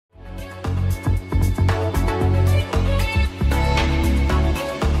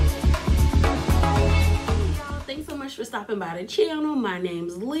stopping by the channel. My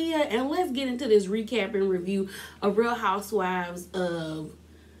name's Leah, and let's get into this recap and review of Real Housewives of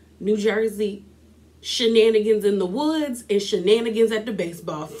New Jersey, shenanigans in the woods and shenanigans at the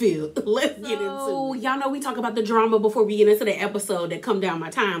baseball field. Let's get into it. Y'all know we talk about the drama before we get into the episode that come down my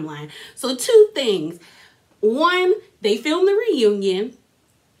timeline. So two things. One, they filmed the reunion.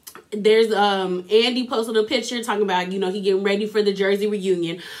 There's Andy posted a picture talking about, you know, he getting ready for the Jersey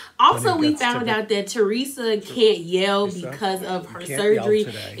reunion. Also, we found out that Teresa can't yell because of her surgery.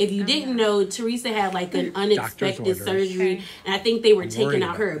 If you didn't know, Teresa had like an unexpected surgery, and I think they were taking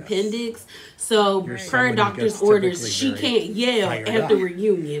out her appendix. So per doctor's orders, she can't yell at the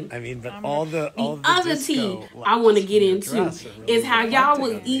reunion. I mean, but all the other tea I want to get into is how y'all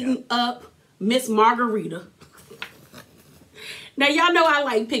was eating up Miss Margarita. Now, y'all know I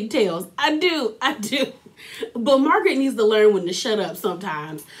like pigtails. I do. But Margaret needs to learn when to shut up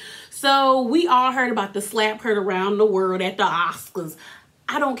sometimes. So we all heard about the slap heard around the world at the Oscars.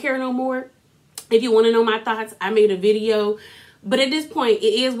 I don't care no more. If you want to know my thoughts, I made a video. But at this point,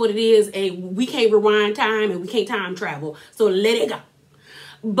 it is what it is. And we can't rewind time and we can't time travel. So let it go.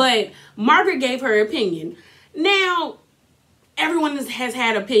 But Margaret gave her opinion. Now, everyone has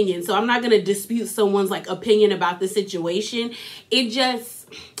had opinions, so I'm not going to dispute someone's like opinion about the situation.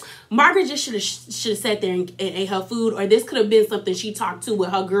 Margaret just should have sat there and ate her food, or this could have been something she talked to with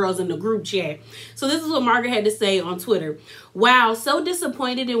her girls in the group chat. So this is what Margaret had to say on Twitter. Wow, so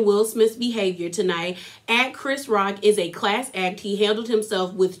disappointed in Will Smith's behavior tonight. At Chris Rock is a class act. He handled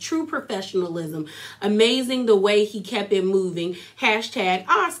himself with true professionalism. Amazing the way he kept it moving. Hashtag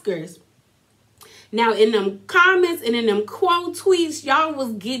Oscars. Now, in them comments and in them quote tweets, y'all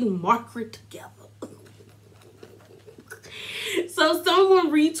was getting Margaret together. So someone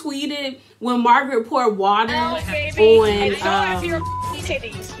retweeted when Margaret poured water on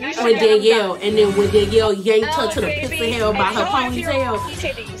Danielle, and then when Danielle yanked her to the pits of hell by her ponytail.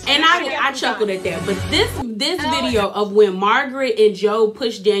 And I chuckled at that. But this video of when Margaret and Joe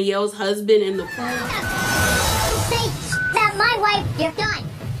pushed Danielle's husband in the pool. Say that my wife, you're done.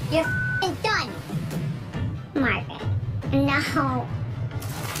 You're done. Margaret. No.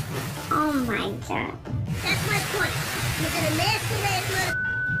 Oh my God. That's my point. You're gonna emasculate her.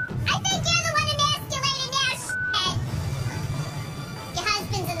 I think you're the one emasculating that. Your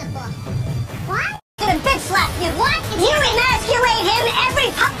husband's in the book. What? You're gonna bitch slap you. What? You emasculate him every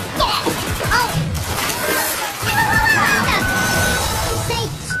Oh. Say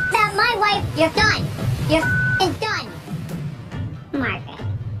that my wife, you're done. You're done. Margaret.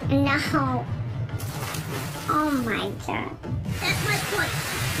 No. Oh my God. That's my point.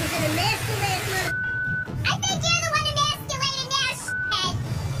 You're gonna emasculate her. I think you're the one emasculating that.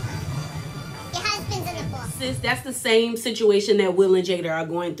 Your husband's in the book. Sis, that's the same situation that Will and Jada are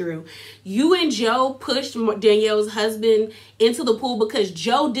going through. You and Joe pushed Danielle's husband into the pool because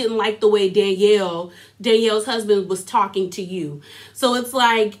Joe didn't like the way Danielle's husband was talking to you. So it's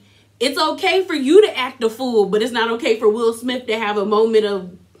like, it's okay for you to act a fool, but it's not okay for Will Smith to have a moment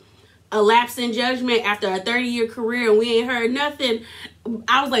of a lapse in judgment after a 30-year career and we ain't heard nothing.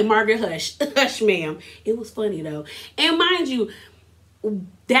 I was like, Margaret, hush. Hush, ma'am. It was funny, though. And mind you,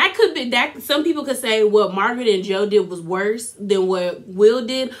 that could be that. Some people could say what Margaret and Joe did was worse than what Will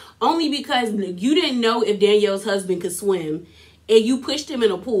did, only because you didn't know if Danielle's husband could swim and you pushed him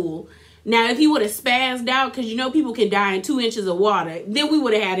in a pool. Now, if he would have spazzed out, because you know people can die in 2 inches of water, then we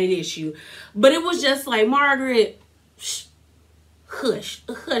would have had an issue. But it was just like, Margaret, shh.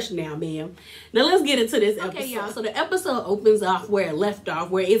 Hush now, ma'am. Now let's get into this episode. Okay, y'all. So the episode opens off where it left off,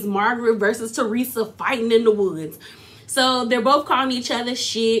 where it's Margaret versus Teresa fighting in the woods. So they're both calling each other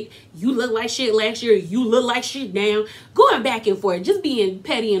shit. You look like shit last year. You look like shit now. Going back and forth, just being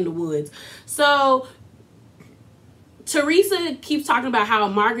petty in the woods. So Teresa keeps talking about how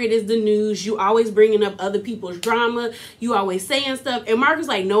Margaret is the news. You always bringing up other people's drama. You always saying stuff. And Margaret's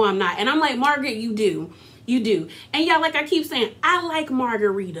like, no, I'm not. And I'm like, Margaret, you do. You do. And y'all, like I keep saying, I like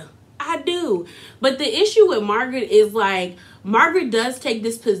Margarita. I do. But the issue with Margaret is like, Margaret does take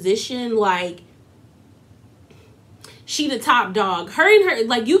this position like she the top dog. Her and her,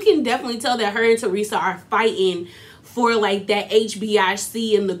 like, you can definitely tell that her and Teresa are fighting for like that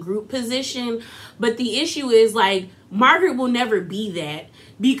HBIC in the group position. But the issue is like, Margaret will never be that.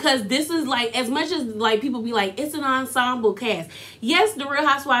 Because this is like, as much as like people be like, it's an ensemble cast. Yes, the Real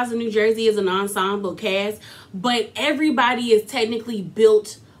Housewives of New Jersey is an ensemble cast, but everybody is technically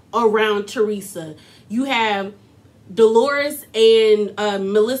built around Teresa. You have Dolores and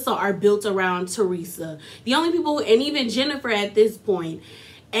Melissa are built around Teresa. The only people, and even Jennifer at this point.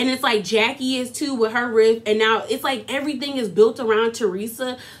 And it's like Jackie is too with her riff. And now it's like everything is built around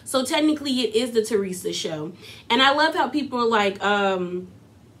Teresa. So technically it is the Teresa show. And I love how people are like,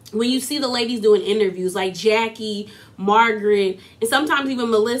 when you see the ladies doing interviews, like Jackie, Margaret, and sometimes even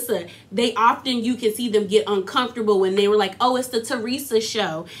Melissa, they often, you can see them get uncomfortable when they were like, oh, it's the Teresa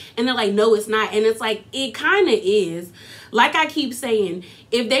show. And they're like, no, it's not. And it's like, it kind of is. Like I keep saying,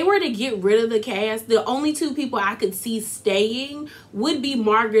 if they were to get rid of the cast, the only two people I could see staying would be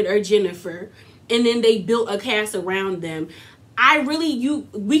Margaret or Jennifer. And then they built a cast around them.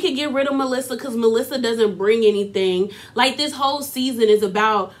 We could get rid of Melissa because Melissa doesn't bring anything. Like, this whole season is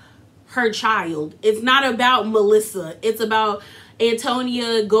about her child. It's not about Melissa. It's about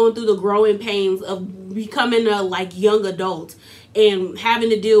Antonia going through the growing pains of becoming a like young adult and having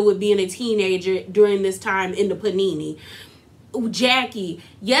to deal with being a teenager during this time in the panini. Jackie,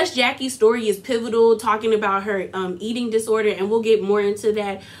 yes, Jackie's story is pivotal, talking about her eating disorder, and we'll get more into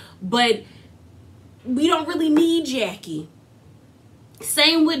that, but we don't really need Jackie.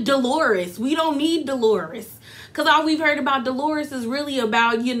 Same with Dolores. We don't need Dolores, because all we've heard about Dolores is really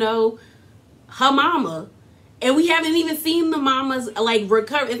about, you know, her mama. And we haven't even seen the mama's, like,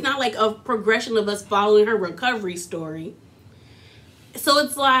 recovery. It's not like a progression of us following her recovery story. So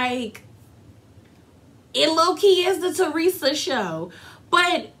it's like, it low-key is the Teresa show.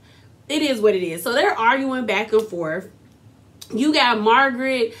 But it is what it is. So they're arguing back and forth. You got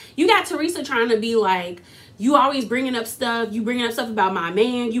Margaret. You got Teresa trying to be like, you always bringing up stuff. You bringing up stuff about my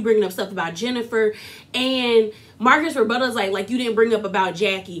man. You bringing up stuff about Jennifer. And Margaret's rebuttal is like you didn't bring up about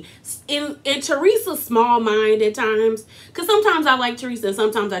Jackie. In Teresa's small mind at times, because sometimes I like Teresa and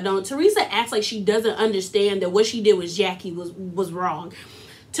sometimes I don't. Teresa acts like she doesn't understand that what she did with Jackie was wrong.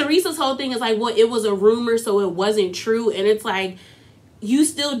 Teresa's whole thing is like, well, it was a rumor, so it wasn't true. And it's like, you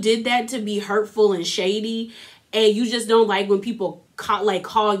still did that to be hurtful and shady. And you just don't like when people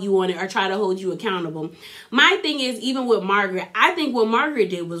call you on it or try to hold you accountable. My thing is, even with Margaret, I think what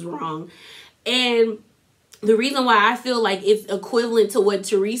Margaret did was wrong. And the reason why I feel like it's equivalent to what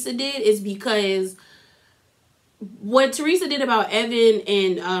Teresa did is because what Teresa did about Evan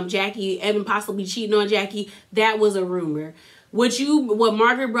and Jackie, Evan possibly cheating on Jackie, that was a rumor. What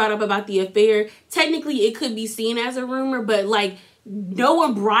Margaret brought up about the affair, technically it could be seen as a rumor, but like no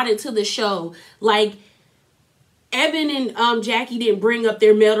one brought it to the show. Like, Evan and Jackie didn't bring up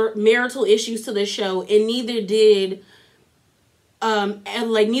their marital issues to the show, and neither did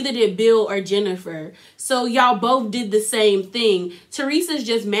Bill or Jennifer. So y'all both did the same thing. Teresa's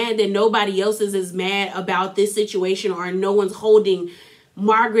just mad that nobody else is as mad about this situation, or no one's holding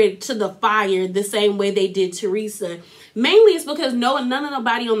Margaret to the fire the same way they did Teresa. Mainly it's because none of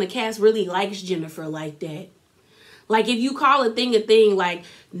nobody on the cast really likes Jennifer like that. Like, if you call a thing, like,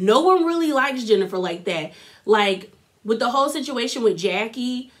 no one really likes Jennifer like that. Like, with the whole situation with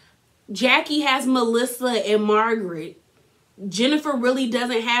Jackie has Melissa and Margaret. Jennifer really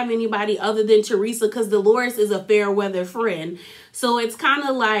doesn't have anybody other than Teresa because Dolores is a fair weather friend. So it's kind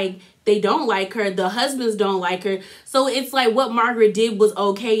of like they don't like her. The husbands don't like her. So it's like what Margaret did was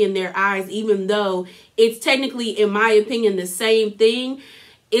okay in their eyes, even though it's technically, in my opinion, the same thing.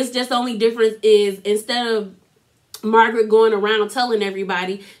 It's just the only difference is instead of Margaret going around telling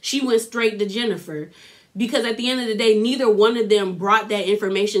everybody, she went straight to Jennifer. Because at the end of the day, neither one of them brought that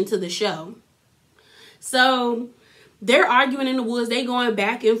information to the show. So they're arguing in the woods. They going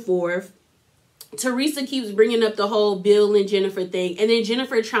back and forth. Teresa keeps bringing up the whole Bill and Jennifer thing. And then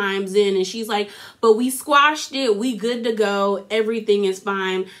Jennifer chimes in and she's like, but we squashed it. We good to go. Everything is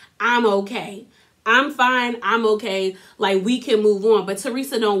fine. I'm okay. I'm fine. I'm okay. Like, we can move on. But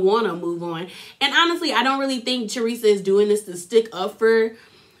Teresa don't want to move on. And honestly, I don't really think Teresa is doing this to stick up for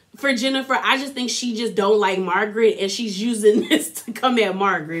Jennifer. I just think she just don't like Margaret, and she's using this to come at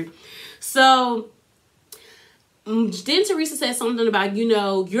Margaret. So then Teresa said something about, you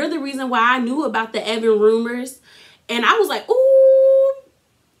know, you're the reason why I knew about the Evan rumors. And I was like, ooh,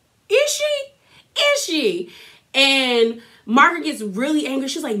 is she? And Margaret gets really angry.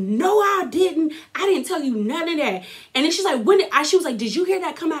 She's like, no, I didn't tell you none of that. And then she's like, she was like, did you hear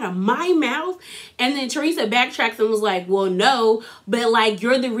that come out of my mouth? And then Teresa backtracks and was like, well, no, but like,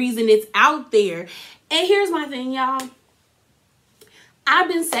 you're the reason it's out there. And here's my thing, y'all. I've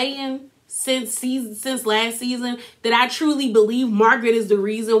been saying since last season that I truly believe Margaret is the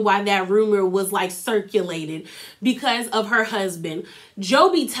reason why that rumor was like circulated, because of her husband. Joe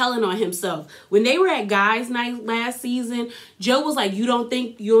be telling on himself. When they were at guys' night last season, Joe was like, you don't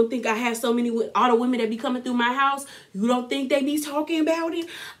think I have so many, all the women that be coming through my house, you don't think they be talking about it?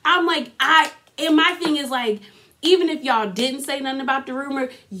 I'm like, and my thing is like, even if y'all didn't say nothing about the rumor,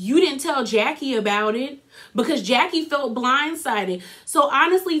 you didn't tell Jackie about it because Jackie felt blindsided. So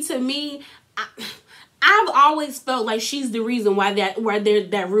honestly, to me, I've always felt like she's the reason why that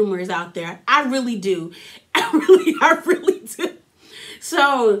rumor is out there. I really do. I really do.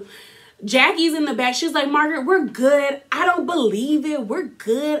 So Jackie's in the back. She's like, Margaret, we're good. I don't believe it. We're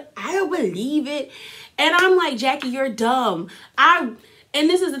good. I don't believe it. And I'm like, Jackie, you're dumb. And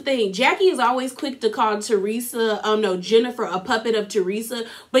this is the thing. Jackie is always quick to call Jennifer a puppet of Teresa.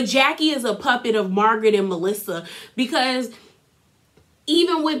 But Jackie is a puppet of Margaret and Melissa. Because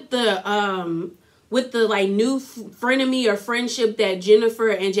even with the like new frenemy or friendship that Jennifer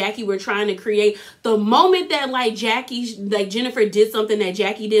and Jackie were trying to create, the moment that like Jennifer did something that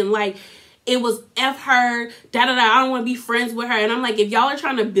Jackie didn't like, it was F her, I don't want to be friends with her. And I'm like, if y'all are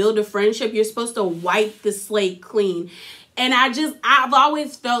trying to build a friendship, you're supposed to wipe the slate clean. And I've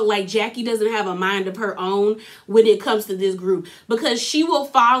always felt like Jackie doesn't have a mind of her own when it comes to this group, because she will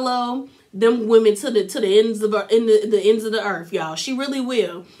follow them women to the ends of the ends of the earth, y'all. She really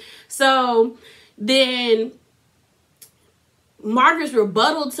will. So then Margaret's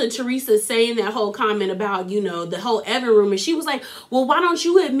rebuttal to Teresa saying that whole comment about, the whole Evan rumor, she was like, well, why don't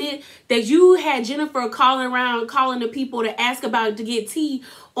you admit that you had Jennifer calling the people to ask about to get tea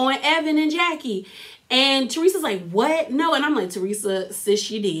on Evan and Jackie? And Teresa's like, what? No. And I'm like, Teresa, sis,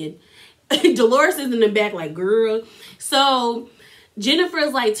 she did. Dolores is in the back like, girl. So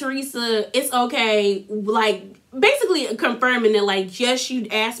Jennifer's like, Teresa, it's okay. Like, basically confirming that, like, yes, you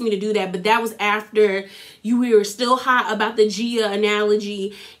asked me to do that, but that was after we were still hot about the Gia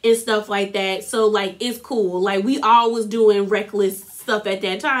analogy and stuff like that. So, like, it's cool. Like, we all was doing reckless stuff at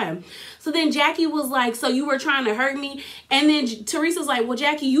that time. So then Jackie was like, so you were trying to hurt me? And then Teresa's like, well,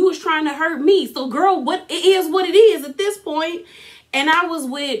 Jackie, you was trying to hurt me. So, girl, it is what it is at this point. And I was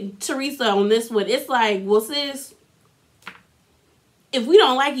with Teresa on this one. It's like, well, sis, if we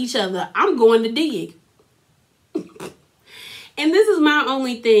don't like each other, I'm going to dig. And this is my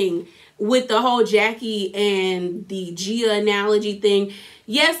only thing with the whole Jackie and the Gia analogy thing.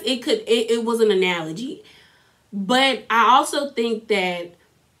 Yes, it was an analogy. But I also think that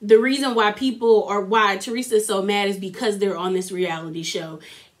the reason why why Teresa is so mad is because they're on this reality show.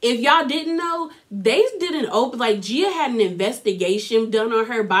 If y'all didn't know, they did Gia had an investigation done on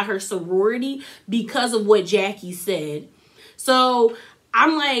her by her sorority because of what Jackie said. So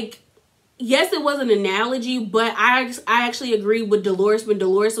I'm like, yes, it was an analogy, but I actually agree with Dolores when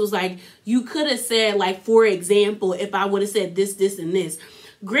Dolores was like, you could have said, like, for example, if I would have said this, this, and this.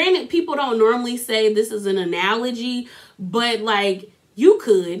 Granted, people don't normally say this is an analogy, but, like, you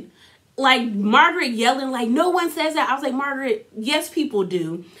could. Like, Margaret yelling, like, no one says that. I was like, Margaret, yes, people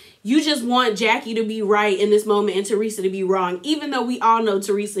do. You just want Jackie to be right in this moment and Teresa to be wrong, even though we all know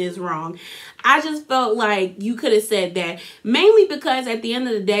Teresa is wrong. I just felt like you could have said that, mainly because at the end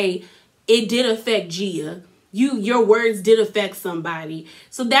of the day, it did affect Gia. Your words did affect somebody.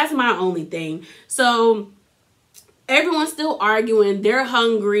 So that's my only thing. So everyone's still arguing. They're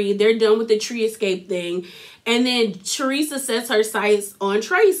hungry. They're done with the tree escape thing. And then Teresa sets her sights on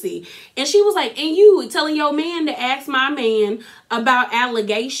Tracy. And she was like, and you telling your man to ask my man about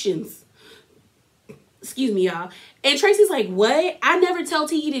allegations. Excuse me, y'all. And Tracy's like, what? I never tell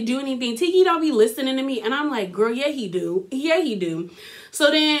Tiki to do anything. Tiki don't be listening to me. And I'm like, girl, yeah, he do. Yeah, he do.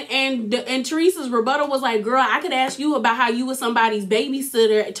 So then, and Teresa's rebuttal was like, girl, I could ask you about how you was somebody's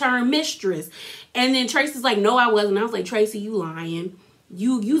babysitter turned mistress. And then Tracy's like, no, I wasn't. I was like, Tracy, you lying.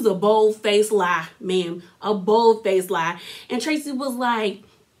 You use a bold-faced lie, ma'am. A bold-faced lie. And Tracy was like,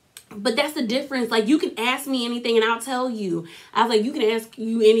 but that's the difference. Like, you can ask me anything and I'll tell you. I was like, you can ask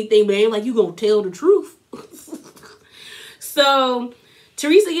you anything, but ain't like you gonna tell the truth. So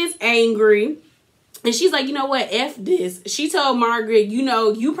Teresa gets angry. And she's like, you know what? F this. She told Margaret,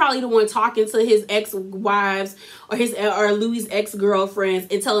 you probably the one talking to his ex-wives or Louis' ex-girlfriends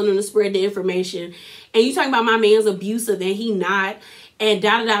and telling them to spread the information. And you talking about my man's abusive and he not. And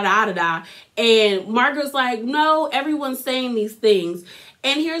da-da-da-da-da-da. And Margaret's like, no, everyone's saying these things.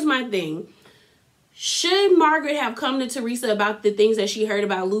 And here's my thing. Should Margaret have come to Teresa about the things that she heard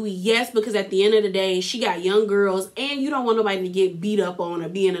about Louis? Yes, because at the end of the day, she got young girls and you don't want nobody to get beat up on or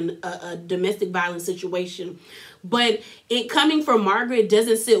be in a domestic violence situation. But it coming from Margaret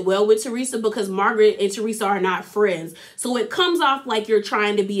doesn't sit well with Teresa because Margaret and Teresa are not friends. So it comes off like you're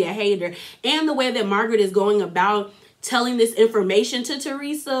trying to be a hater. And the way that Margaret is going about telling this information to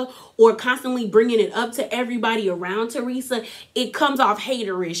Teresa or constantly bringing it up to everybody around Teresa, it comes off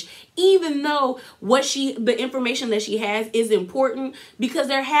haterish, even though the information that she has is important, because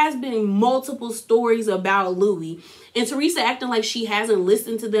there has been multiple stories about Louis and Teresa acting like she hasn't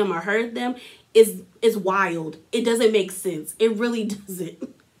listened to them or heard them is wild. It doesn't make sense. It really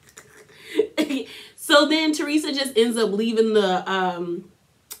doesn't. So then Teresa just ends up leaving the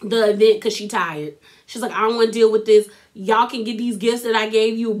event because she tired. She's like, I don't want to deal with this. Y'all can get these gifts that I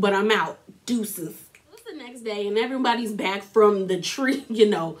gave you, but I'm out. Deuces. It's the next day and everybody's back from the tree, you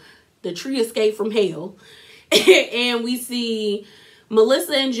know, the tree escape from hell. And we see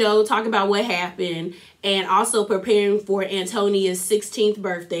Melissa and Joe talk about what happened and also preparing for Antonia's 16th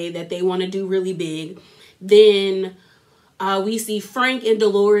birthday that they want to do really big. Then we see Frank and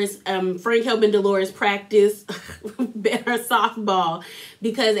Dolores, Frank helping Dolores practice her softball,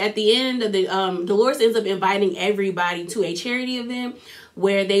 because at the end of the, Dolores ends up inviting everybody to a charity event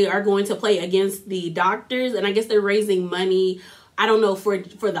where they are going to play against the doctors. And I guess they're raising money, I don't know, for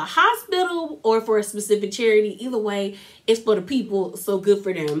the hospital or for a specific charity. Either way, it's for the people, so good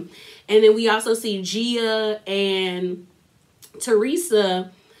for them. And then we also see Gia and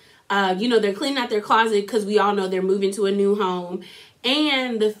Teresa, you know, they're cleaning out their closet because we all know they're moving to a new home.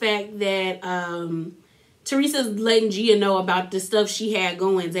 And the fact that Teresa's letting Gia know about the stuff she had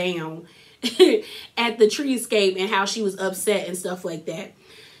going down at the treescape and how she was upset and stuff like that.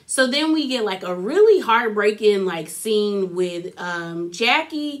 So then we get like a really heartbreaking like scene with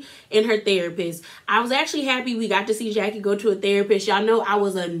Jackie and her therapist. I was actually happy we got to see Jackie go to a therapist. Y'all know I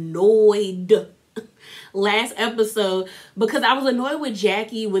was annoyed last episode because I was annoyed with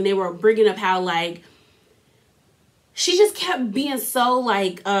Jackie when they were bringing up how like she just kept being so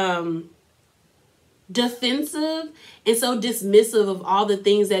like defensive and so dismissive of all the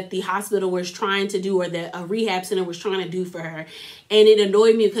things that the hospital was trying to do or that a rehab center was trying to do for her. And it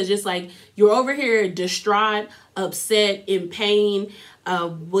annoyed me because just like you're over here distraught, upset, in pain,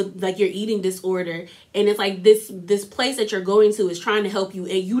 with like your eating disorder, and it's like this place that you're going to is trying to help you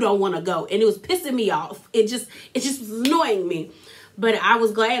and you don't want to go, and it was pissing me off. It just was annoying me. But I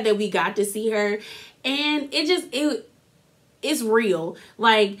was glad that we got to see her, and it's real.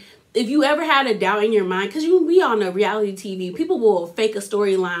 Like, if you ever had a doubt in your mind, because we all know reality TV, people will fake a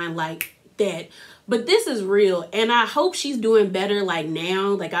storyline like that. But this is real. And I hope she's doing better like now.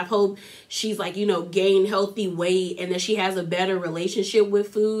 Like, I hope she's like, you know, gained healthy weight and that she has a better relationship with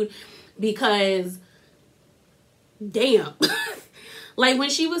food. Because, damn. Like, when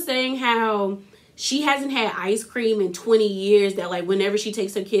she was saying how she hasn't had ice cream in 20 years, that like whenever she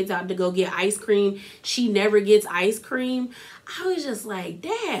takes her kids out to go get ice cream, she never gets ice cream. I was just like,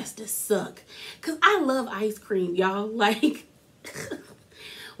 that has to suck. Because I love ice cream, y'all. Like,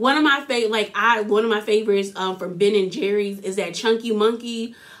 one of my favorites from Ben and Jerry's is that Chunky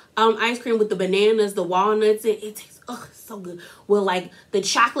Monkey ice cream with the bananas, the walnuts, and it tastes so good. With like the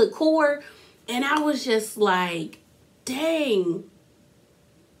chocolate core. And I was just like, dang.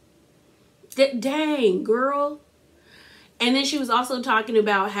 Dang, girl. And then she was also talking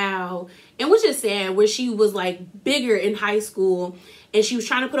about how, and which is sad, where she was like bigger in high school and she was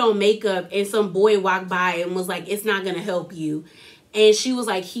trying to put on makeup and some boy walked by and was like, it's not going to help you. And she was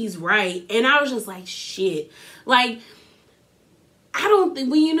like, he's right. And I was just like, shit. Like, I don't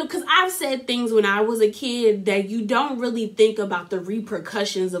think, you know, because I've said things when I was a kid that you don't really think about the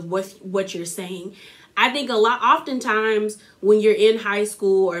repercussions of what you're saying. I think oftentimes when you're in high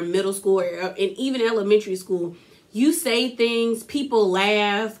school or middle school and even elementary school, you say things, people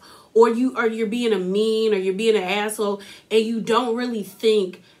laugh, or you're being a mean or you're being an asshole, and you don't really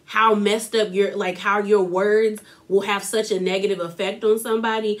think how messed up how your words will have such a negative effect on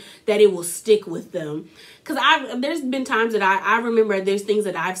somebody that it will stick with them. Because there's been times that I remember there's things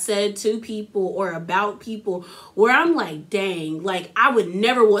that I've said to people or about people where I'm like, dang, like I would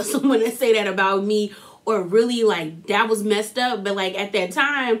never want someone to say that about me, or really like that was messed up. But like at that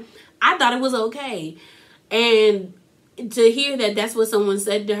time, I thought it was okay. And to hear that that's what someone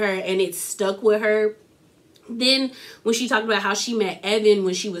said to her and it stuck with her. Then when she talked about how she met Evan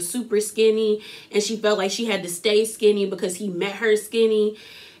when she was super skinny and she felt like she had to stay skinny because he met her skinny.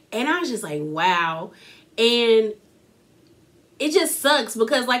 And I was just like, wow. And it just sucks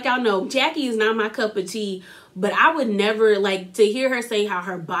because like y'all know, Jackie is not my cup of tea, but I would never like to hear her say how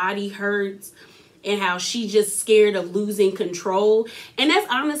her body hurts and how she's just scared of losing control. And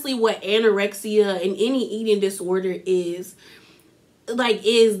that's honestly what anorexia and any eating disorder is. Like,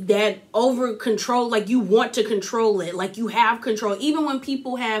 is that over control, like you want to control it, like you have control. Even when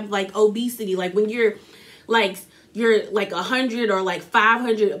people have like obesity, like when you're like 100 or like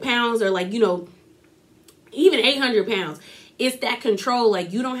 500 pounds or like, you know, even 800 pounds, it's that control.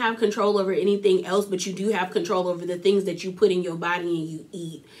 Like you don't have control over anything else, but you do have control over the things that you put in your body and you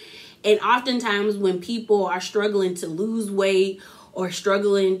eat. And oftentimes when people are struggling to lose weight or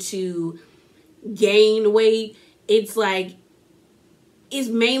struggling to gain weight, it's like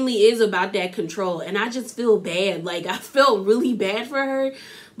it mainly is about that control. And I just feel bad. Like, I felt really bad for her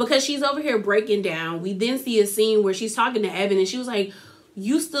because she's over here breaking down. We then see a scene where she's talking to Evan and she was like,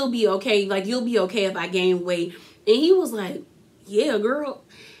 you still be okay. Like, you'll be okay if I gain weight. And he was like, yeah, girl.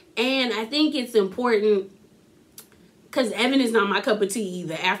 And I think it's important because Evan is not my cup of tea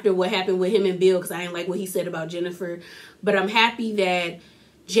either after what happened with him and Bill, because I didn't like what he said about Jennifer. But I'm happy that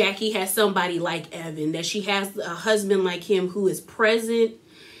Jackie has somebody like Evan, that she has a husband like him who is present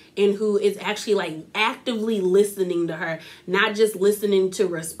and who is actually like actively listening to her, not just listening to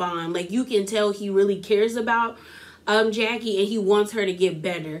respond. Like, you can tell he really cares about Jackie and he wants her to get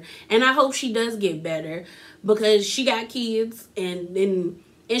better. And I hope she does get better because she got kids and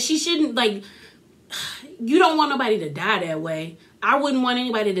she shouldn't, like, you don't want nobody to die that way. I wouldn't want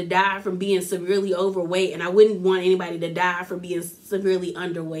anybody to die from being severely overweight, and I wouldn't want anybody to die from being severely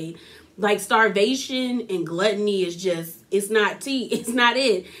underweight. Like, starvation and gluttony is just, it's not tea. It's not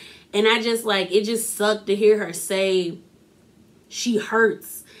it. And I just, like, it just sucked to hear her say she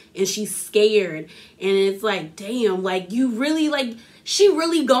hurts and she's scared. And it's like, damn, like, you really, like, she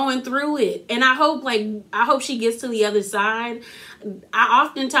really going through it. And I hope she gets to the other side. I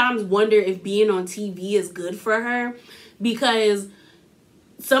oftentimes wonder if being on TV is good for her, because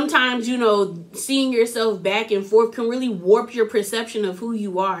sometimes, you know, seeing yourself back and forth can really warp your perception of who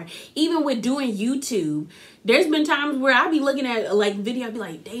you are. Even with doing YouTube, there's been times where I be looking at like video, I be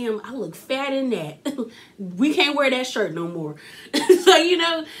like, damn, I look fat in that. We can't wear that shirt no more. So, you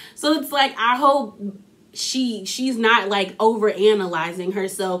know, so it's like, I hope she's not like over analyzing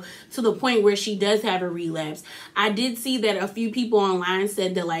herself to the point where she does have a relapse. I did see that a few people online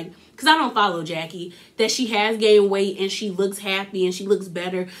said that, like, because I don't follow Jackie, that she has gained weight and she looks happy and she looks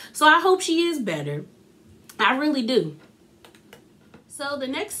better. So I hope she is better. I really do. So the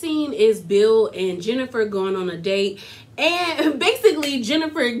next scene is Bill and Jennifer going on a date. And basically,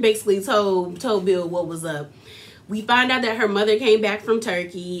 Jennifer told Bill what was up. We find out that her mother came back from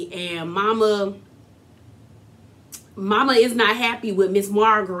Turkey and Mama is not happy with Miss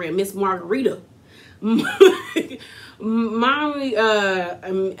Margarita.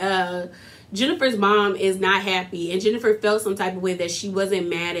 Jennifer's mom is not happy, and Jennifer felt some type of way that she wasn't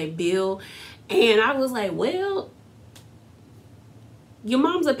mad at Bill. And I was like, well, your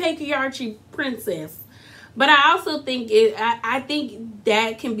mom's a patriarchy princess. But I also think I think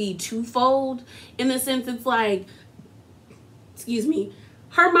that can be twofold, in the sense it's like, excuse me,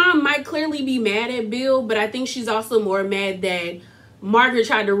 her mom might clearly be mad at Bill, but I think she's also more mad that Margaret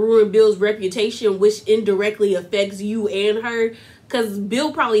tried to ruin Bill's reputation, which indirectly affects you and her, because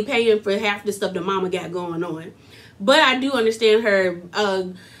Bill probably paying for half the stuff that mama got going on. But I do understand her,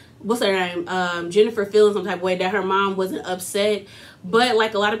 what's her name, Jennifer, feeling some type of way that her mom wasn't upset. But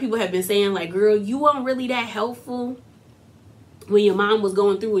like a lot of people have been saying, like, girl, you weren't really that helpful when your mom was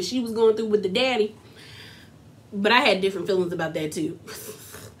going through what she was going through with the daddy. But I had different feelings about that too.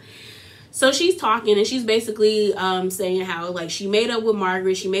 So she's talking and she's basically saying how, like, she made up with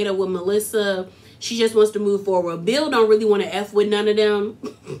Margaret, she made up with Melissa, she just wants to move forward. Bill don't really want to F with none of them.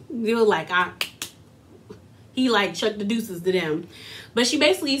 Bill like, he like chucked the deuces to them. But she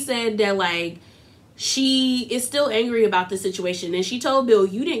basically said that, like, she is still angry about the situation. And she told Bill,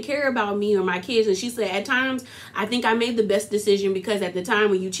 you didn't care about me or my kids. And she said, at times, I think I made the best decision, because at the time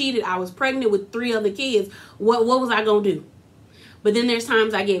when you cheated, I was pregnant with 3 other kids. What was I going to do? But then there's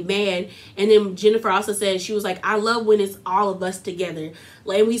times I get mad. And then Jennifer also said, she was like, I love when it's all of us together.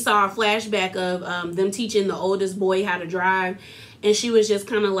 Like, we saw a flashback of them teaching the oldest boy how to drive. And she was just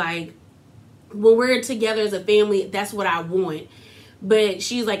kind of like, when we're together as a family, that's what I want. But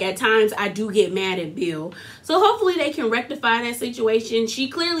she's like, at times I do get mad at Bill. So hopefully they can rectify that situation. She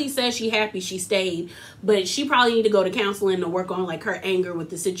clearly says she's happy she stayed, but she probably need to go to counseling to work on, like, her anger with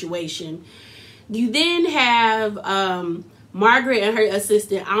the situation. You then have Margaret and her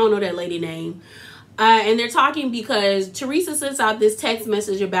assistant. I don't know that lady name. And they're talking because Teresa sends out this text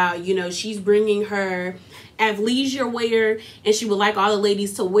message about, you know, she's bringing her athleisure wear and she would like all the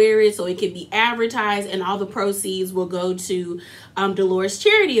ladies to wear it so it can be advertised, and all the proceeds will go to Dolores'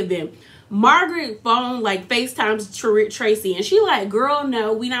 charity event. Margaret phone, like, FaceTimes Tracy, and she like, girl,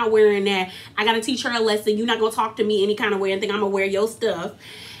 no, we not wearing that. I gotta teach her a lesson. You're not gonna talk to me any kind of way and think I'm gonna wear your stuff.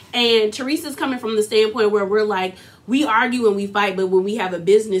 And Teresa's coming from the standpoint where we're like, we argue and we fight, but when we have a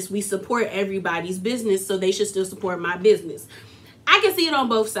business, we support everybody's business, so they should still support my business. I can see it on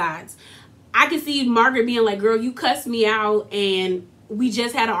both sides. I can see Margaret being like, girl, you cussed me out and we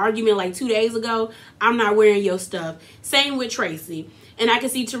just had an argument like 2 days ago. I'm not wearing your stuff. Same with Tracy. And I can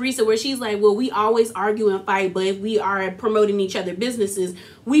see Teresa where she's like, well, we always argue and fight, but if we are promoting each other's businesses,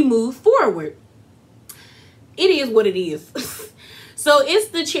 we move forward. It is what it is. So it's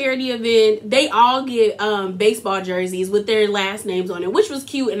the charity event. They all get baseball jerseys with their last names on it, which was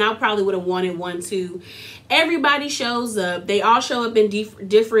cute, and I probably would have wanted one too. Everybody shows up. They all show up in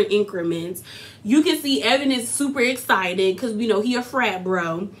different increments. You can see Evan is super excited because, you know, he a frat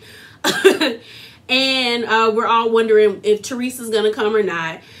bro. And we're all wondering if Teresa's going to come or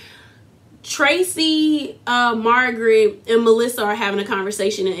not. Tracy, Margaret, and Melissa are having a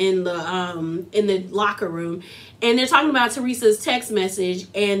conversation in the locker room. And they're talking about Teresa's text message.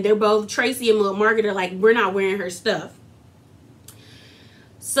 And they're both, Tracy and Margaret are like, we're not wearing her stuff.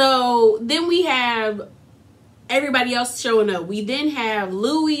 So then we have everybody else showing up. We then have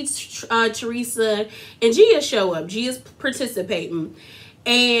Louis, Teresa, and Gia show up. Gia's participating.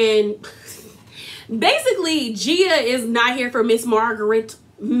 And basically, Gia is not here for Miss Margaret,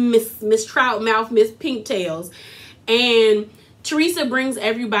 Miss Troutmouth, Miss Pinktails. And Teresa brings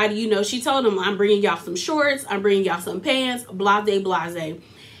everybody, you know, she told them, I'm bringing y'all some shorts, I'm bringing y'all some pants, blase, blase.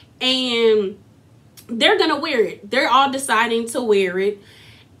 And they're going to wear it. They're all deciding to wear it,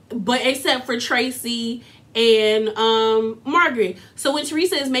 but except for Tracy and Margaret. So when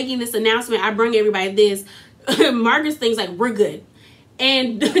Teresa is making this announcement, I bring everybody this, Margaret's things like, we're good.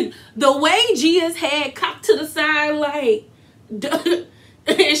 And the way Gia's head cocked to the side, like, and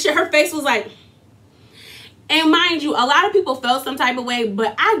her face was like, and mind you, a lot of people felt some type of way,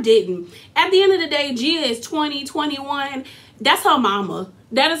 but I didn't. At the end of the day, Gia is 20, 21. That's her mama.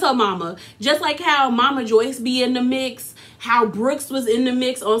 That is her mama. Just like how Mama Joyce be in the mix, how Brooks was in the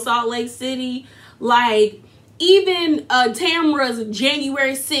mix on Salt Lake City. Like, even Tamra's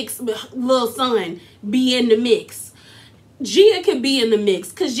January 6th little son be in the mix. Gia could be in the mix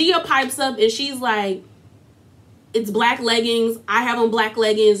because Gia pipes up and she's like, it's black leggings. I have on black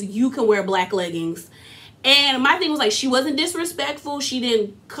leggings. You can wear black leggings. And my thing was like, she wasn't disrespectful. She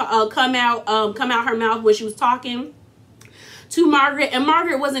didn't come out her mouth when she was talking to Margaret. And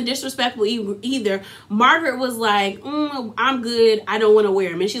Margaret wasn't disrespectful either. Margaret was like, I'm good. I don't want to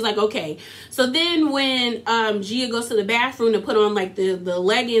wear them. And she's like, okay. So then when Gia goes to the bathroom to put on like the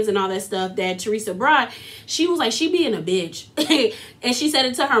leggings and all that stuff that Teresa brought, she was like, she being a bitch. And she said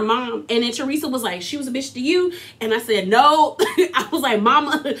it to her mom. And then Teresa was like, she was a bitch to you? And I said, no. I was like,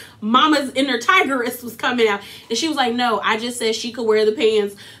 mama's inner tigress was coming out. And she was like, no, I just said she could wear the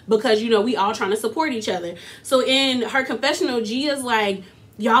pants because, you know, we all trying to support each other. So in her confessional, Gia's like,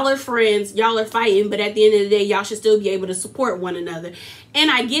 y'all are friends, y'all are fighting, but at the end of the day, y'all should still be able to support one another. And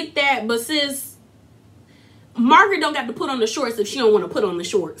I get that, but sis, Margaret don't got to put on the shorts if she don't want to put on the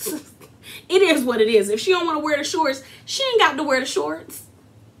shorts. It is what it is. If she don't want to wear the shorts, she ain't got to wear the shorts.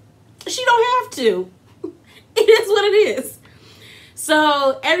 She don't have to. It is what it is.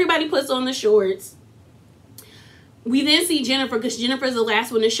 So everybody puts on the shorts. We then see Jennifer because Jennifer's the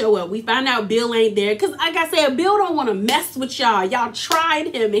last one to show up. We find out Bill ain't there because, like I said, Bill don't want to mess with y'all. Y'all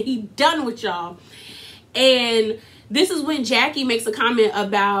tried him and he done with y'all. And this is when Jackie makes a comment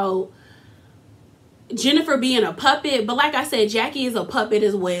about Jennifer being a puppet. But like I said, Jackie is a puppet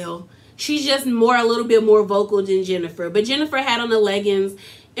as well. She's just a little bit more vocal than Jennifer. But Jennifer had on the leggings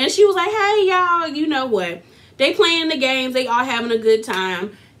and she was like, hey, y'all, you know what? They playing the games. They all having a good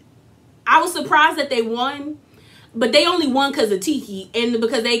time. I was surprised that they won. But they only won because of Tiki and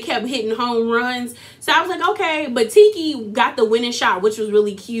because they kept hitting home runs. So I was like, okay. But Tiki got the winning shot, which was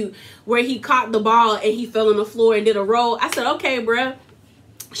really cute, where he caught the ball and he fell on the floor and did a roll. I said, okay, bruh,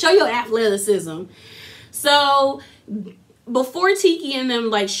 show your athleticism. So before Tiki and them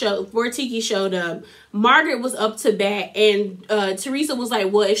before Tiki showed up, Margaret was up to bat and Teresa was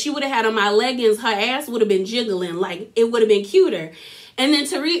like, well, if she would have had on my leggings, her ass would have been jiggling. Like, it would have been cuter. And then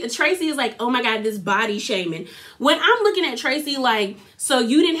Tracy is like, oh my God, this body shaming. When I'm looking at Tracy like, so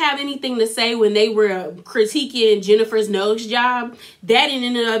you didn't have anything to say when they were critiquing Jennifer's nose job? That in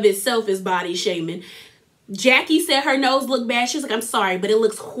and of itself is body shaming. Jackie said her nose looked bad. She was like, I'm sorry, but it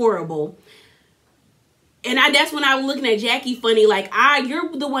looks horrible. And that's when I was looking at Jackie funny, like,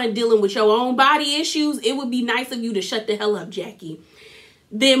 you're the one dealing with your own body issues. It would be nice of you to shut the hell up, Jackie.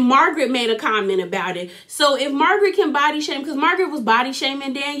 Then Margaret made a comment about it. So if Margaret can body shame, because Margaret was body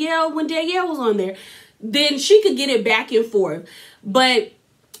shaming Danielle when Danielle was on there, then she could get it back and forth. But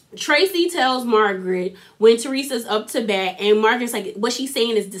Tracy tells Margaret when Teresa's up to bat and Margaret's like, what she's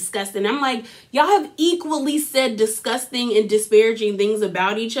saying is disgusting. I'm like, y'all have equally said disgusting and disparaging things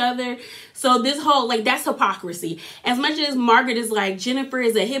about each other. So this whole, like, that's hypocrisy. As much as Margaret is like, Jennifer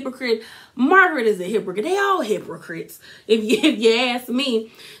is a hypocrite, Margaret is a hypocrite. They all hypocrites, if you ask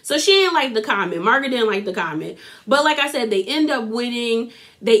me. So she didn't like the comment. Margaret didn't like the comment. But like I said, they end up winning.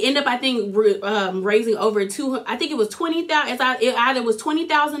 They end up, I think, raising over I think it was $20,000. It either was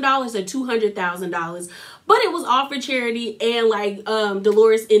 $20,000 or $200,000. But it was all for charity, and like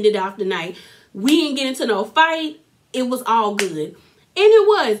Dolores ended off the night. We didn't get into no fight. It was all good. And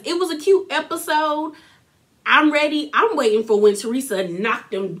it was a cute episode. I'm ready. I'm waiting for when Teresa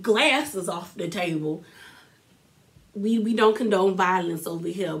knocked them glasses off the table. We don't condone violence over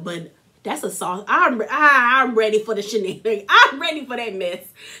here, but that's a sauce. I'm ready for the shenanigans. I'm ready for that mess.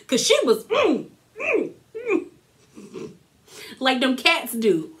 Because she was like them cats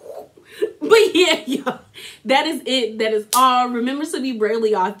do. But yeah, y'all, that is it. That is all. Remember to be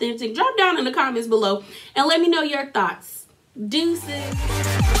bravely authentic. Drop down in the comments below and let me know your thoughts. Deuces.